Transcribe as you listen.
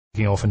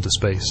off into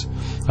space.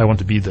 I want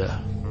to be there.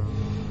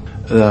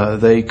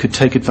 They could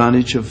take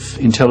advantage of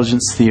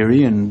intelligence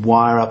theory and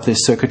wire up their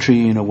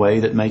circuitry in a way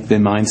that make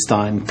them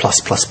Einstein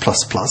plus,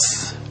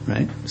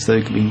 right? So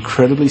they could be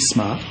incredibly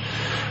smart.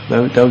 They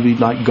would be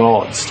like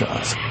gods to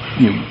us,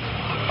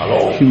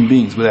 human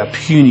beings with our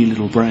puny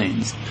little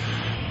brains.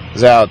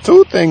 There are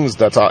two things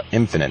that are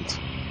infinite: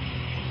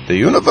 the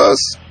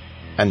universe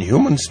and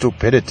human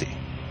stupidity.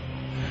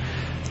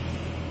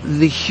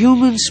 The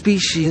human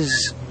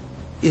species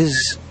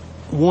is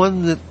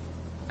one that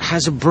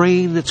has a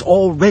brain that's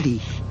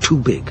already too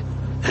big.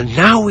 And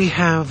now we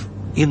have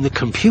in the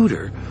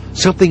computer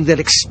something that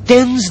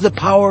extends the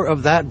power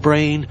of that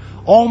brain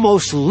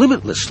almost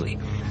limitlessly.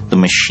 The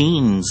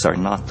machines are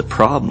not the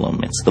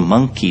problem. It's the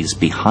monkeys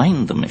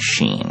behind the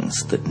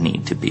machines that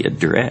need to be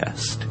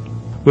addressed.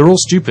 We're all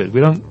stupid.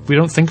 We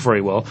don't think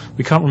very well.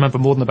 We can't remember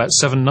more than about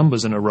 7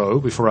 numbers in a row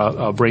before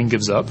our brain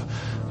gives up.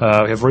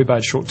 We have very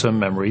bad short-term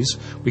memories.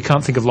 We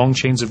can't think of long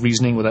chains of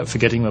reasoning without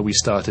forgetting where we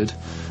started.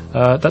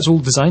 That's all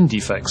design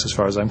defects as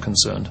far as I'm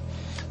concerned.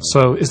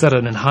 So is that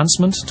an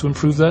enhancement to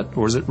improve that,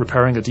 or is it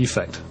repairing a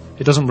defect?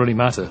 It doesn't really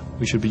matter.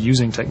 We should be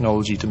using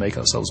technology to make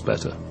ourselves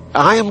better.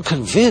 I am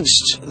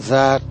convinced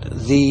that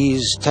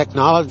these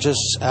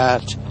technologists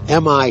at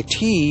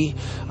MIT,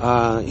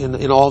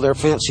 in all their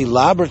fancy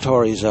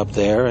laboratories up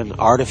there, and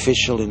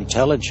artificial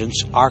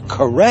intelligence, are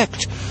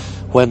correct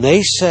when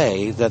they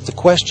say that the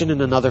question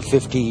in another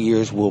 50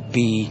 years will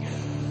be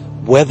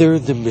whether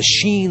the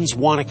machines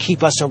want to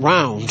keep us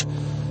around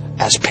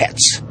as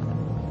pets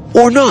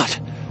or not.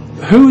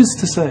 Who is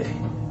to say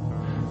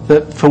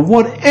that for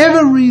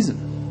whatever reason,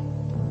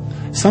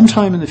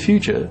 sometime in the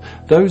future,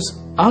 those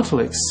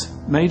Artalics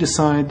may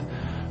decide,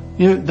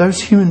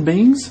 those human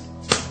beings,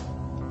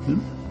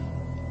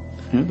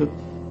 the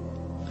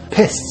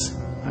pests,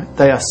 right?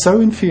 They are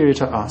so inferior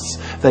to us.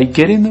 They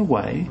get in the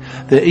way.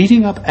 They're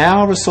eating up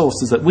our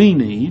resources that we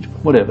need,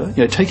 whatever,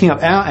 taking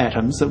up our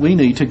atoms that we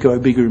need to go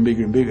bigger and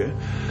bigger and bigger.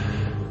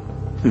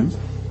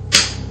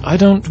 I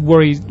don't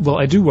worry. Well,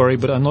 I do worry,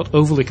 but I'm not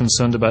overly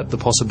concerned about the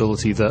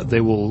possibility that they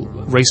will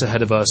race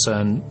ahead of us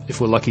and, if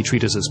we're lucky,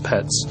 treat us as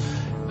pets.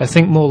 I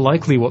think more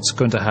likely what's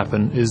going to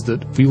happen is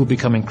that we will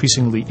become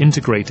increasingly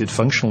integrated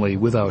functionally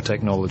with our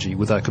technology,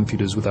 with our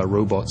computers, with our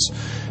robots.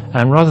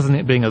 And rather than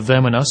it being a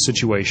them and us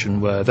situation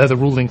where they're the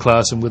ruling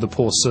class and we're the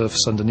poor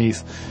serfs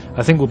underneath,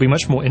 I think we'll be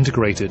much more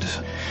integrated.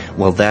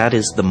 Well, that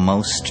is the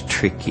most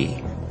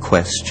tricky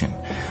question.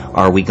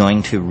 Are we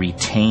going to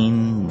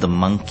retain the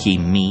monkey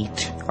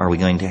meat? Are we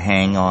going to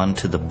hang on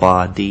to the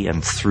body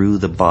and through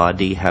the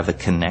body have a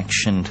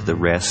connection to the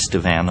rest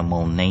of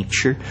animal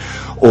nature?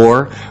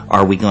 Or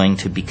are we going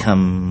to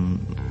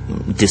become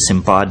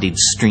disembodied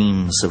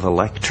streams of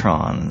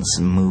electrons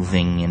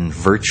moving in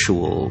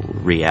virtual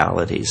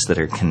realities that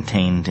are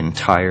contained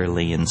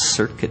entirely in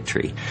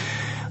circuitry?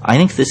 I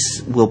think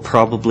this will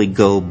probably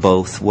go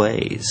both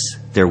ways.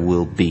 There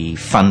will be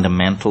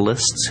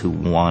fundamentalists who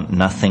want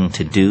nothing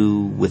to do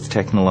with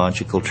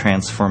technological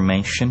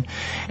transformation,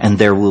 and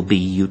there will be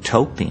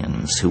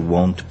utopians who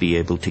won't be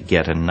able to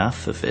get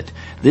enough of it.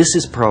 This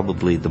is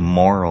probably the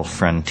moral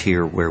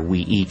frontier where we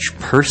each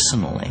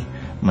personally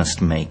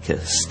must make a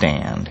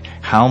stand.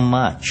 How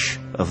much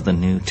of the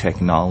new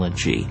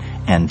technology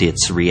and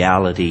its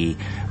reality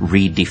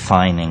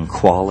redefining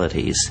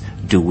qualities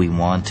do we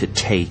want to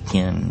take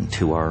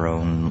into our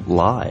own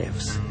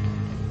lives?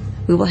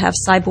 We will have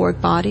cyborg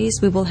bodies.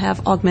 We will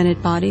have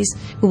augmented bodies.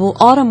 We will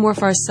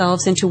automorph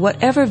ourselves into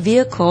whatever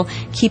vehicle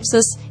keeps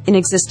us in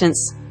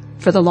existence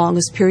for the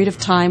longest period of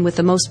time with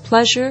the most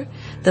pleasure,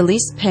 the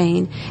least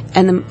pain,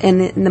 and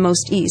the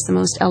most ease, the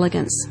most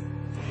elegance.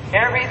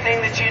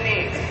 Everything that you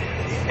need.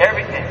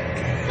 Everything.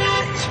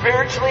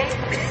 Spiritually,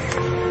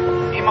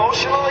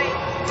 emotionally,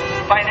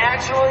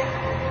 financially.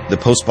 The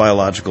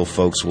post-biological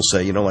folks will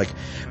say,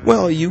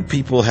 well, you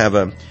people have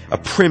a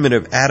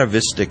primitive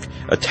atavistic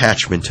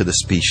attachment to the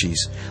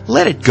species.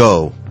 Let it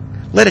go.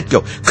 Let it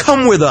go.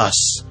 Come with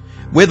us.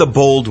 We're the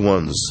bold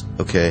ones,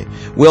 okay?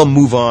 We'll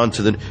move on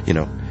to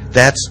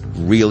that's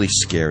really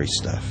scary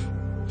stuff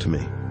to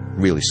me.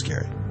 Really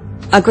scary.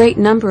 A great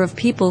number of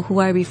people who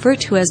I refer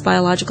to as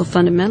biological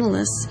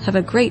fundamentalists have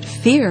a great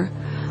fear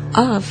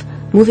of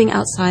moving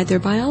outside their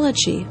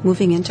biology,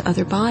 moving into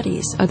other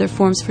bodies, other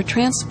forms for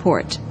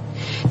transport.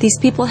 These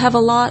people have a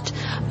lot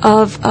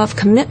of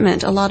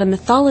commitment, a lot of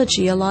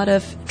mythology, a lot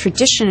of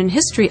tradition and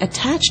history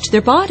attached to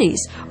their bodies,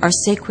 our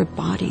sacred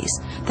bodies,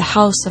 the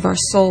house of our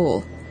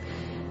soul.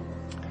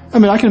 I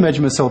mean, I can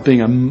imagine myself being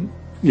a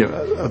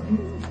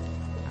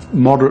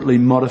moderately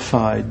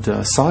modified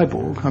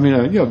cyborg. I mean,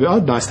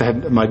 I'd nice to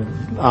have my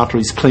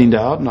arteries cleaned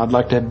out, and I'd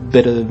like to have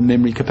better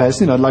memory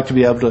capacity, and I'd like to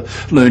be able to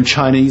learn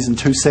Chinese in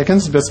 2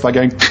 seconds just by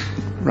going,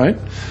 right?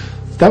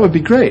 That would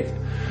be great.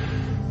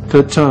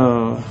 But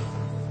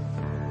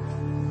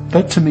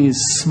that to me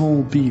is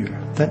small beer.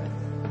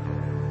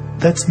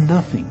 That's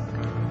nothing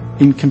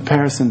in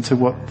comparison to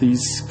what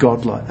these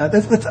godlike...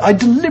 I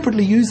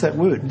deliberately use that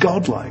word,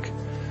 godlike.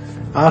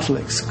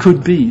 Artalics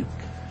could be.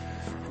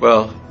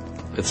 Well,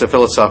 it's a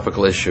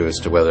philosophical issue as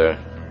to whether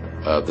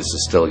this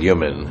is still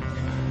human.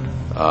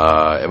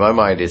 In my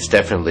mind, it's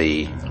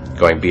definitely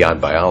going beyond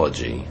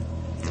biology.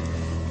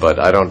 But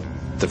I don't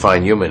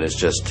define human as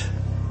just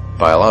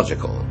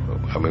biological.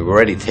 I mean, we're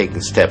already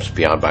taking steps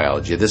beyond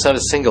biology. There's not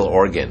a single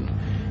organ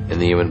in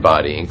the human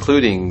body,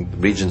 including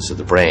regions of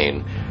the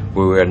brain,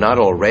 where we are not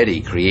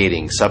already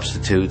creating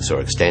substitutes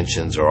or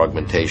extensions or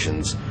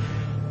augmentations.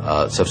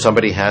 So if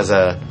somebody has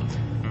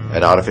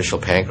an artificial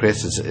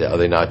pancreas, are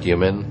they not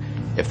human?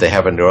 If they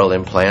have a neural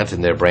implant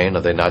in their brain,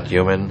 are they not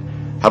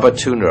human? How about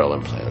 2 neural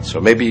implants?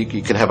 Or maybe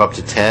you can have up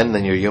to 10,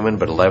 then you're human,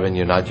 but 11,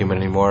 you're not human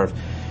anymore.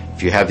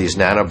 If you have these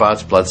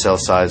nanobots, blood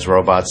cell-sized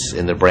robots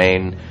in the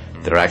brain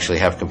that actually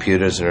have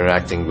computers and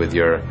interacting with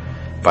your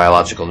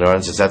biological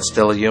neurons, is that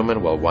still a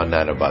human? Well, 1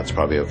 nanobot's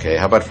probably okay.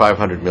 How about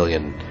 500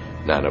 million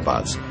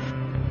nanobots?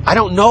 I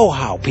don't know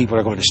how people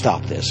are going to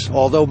stop this,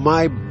 although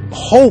my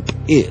hope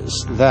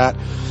is that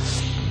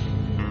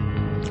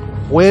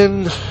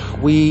when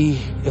we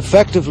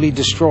effectively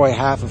destroy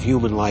half of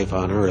human life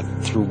on Earth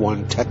through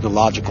one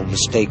technological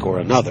mistake or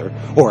another,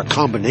 or a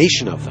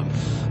combination of them,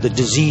 the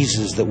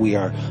diseases that we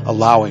are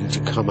allowing to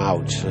come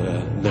out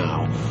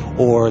now,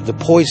 or the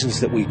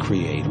poisons that we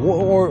create,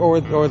 or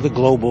the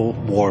global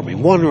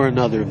warming, one or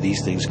another of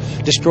these things,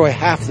 destroy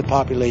half the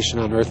population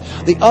on Earth,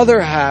 the other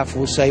half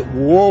will say,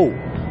 whoa,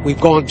 we've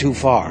gone too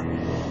far.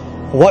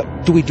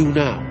 What do we do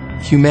now?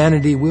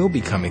 Humanity will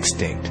become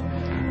extinct,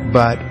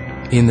 but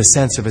in the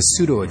sense of a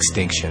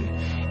pseudo-extinction,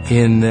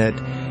 in that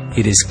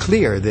it is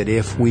clear that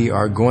if we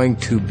are going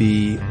to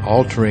be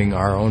altering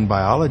our own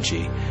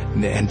biology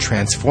and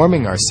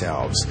transforming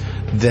ourselves,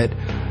 that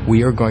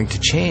we are going to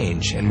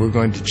change, and we're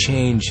going to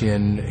change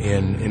in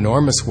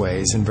enormous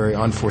ways, in very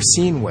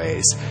unforeseen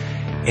ways.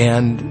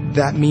 And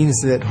that means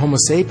that Homo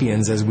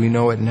sapiens, as we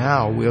know it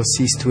now, will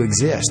cease to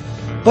exist.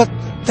 But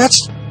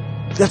that's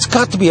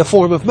got to be a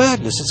form of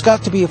madness. It's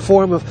got to be a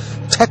form of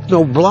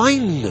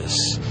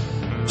techno-blindness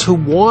to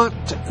want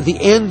the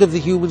end of the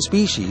human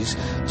species,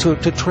 to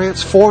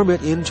transform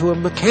it into a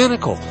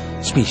mechanical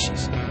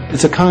species.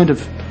 It's a kind of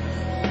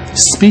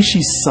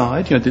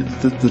species-side,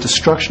 the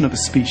destruction of a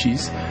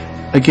species,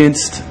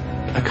 against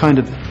a kind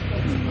of,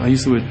 I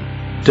use the word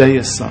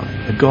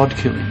deicide, a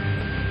god-killing.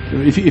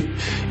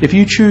 If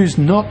you choose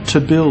not to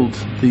build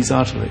these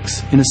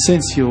artefacts, in a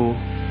sense you're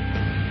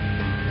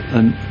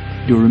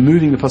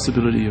removing the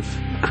possibility of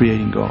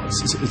creating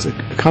gods. It's a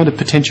kind of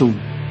potential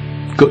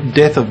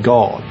death of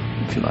God,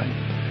 if you like.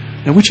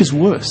 And which is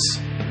worse?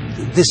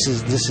 This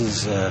is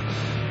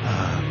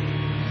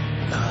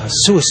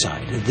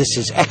suicide. This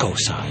is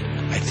ecocide.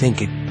 I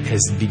think it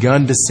has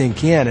begun to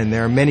sink in, and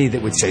there are many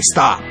that would say,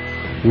 stop,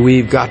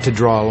 we've got to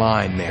draw a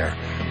line there.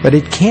 But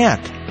it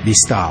can't be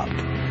stopped,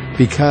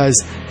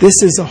 because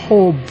this is a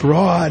whole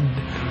broad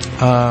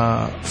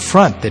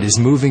front that is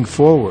moving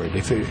forward.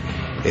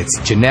 It's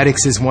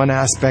genetics is one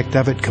aspect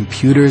of it,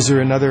 computers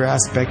are another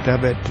aspect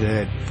of it,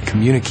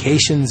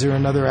 communications are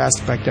another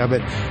aspect of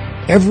it.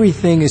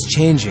 Everything is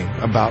changing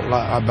about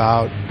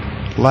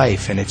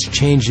life, and it's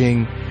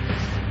changing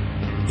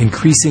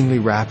increasingly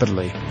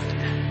rapidly.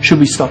 Should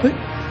we stop it?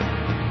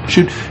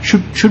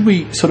 Should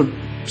we sort of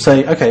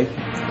say, okay,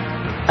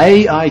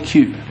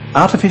 AIQ,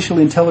 artificial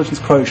intelligence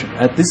quotient,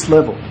 at this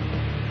level,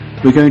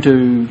 we're going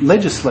to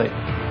legislate,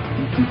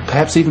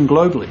 perhaps even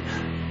globally.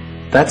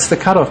 That's the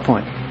cutoff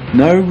point.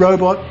 No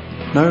robot,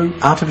 no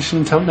artificial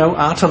intelligence, no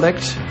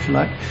artellect, if you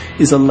like,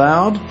 is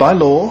allowed by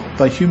law,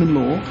 by human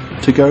law,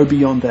 to go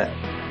beyond that.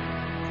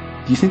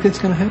 Do you think that's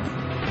going to happen?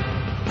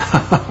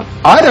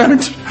 I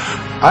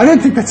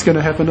don't think that's going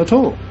to happen at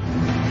all.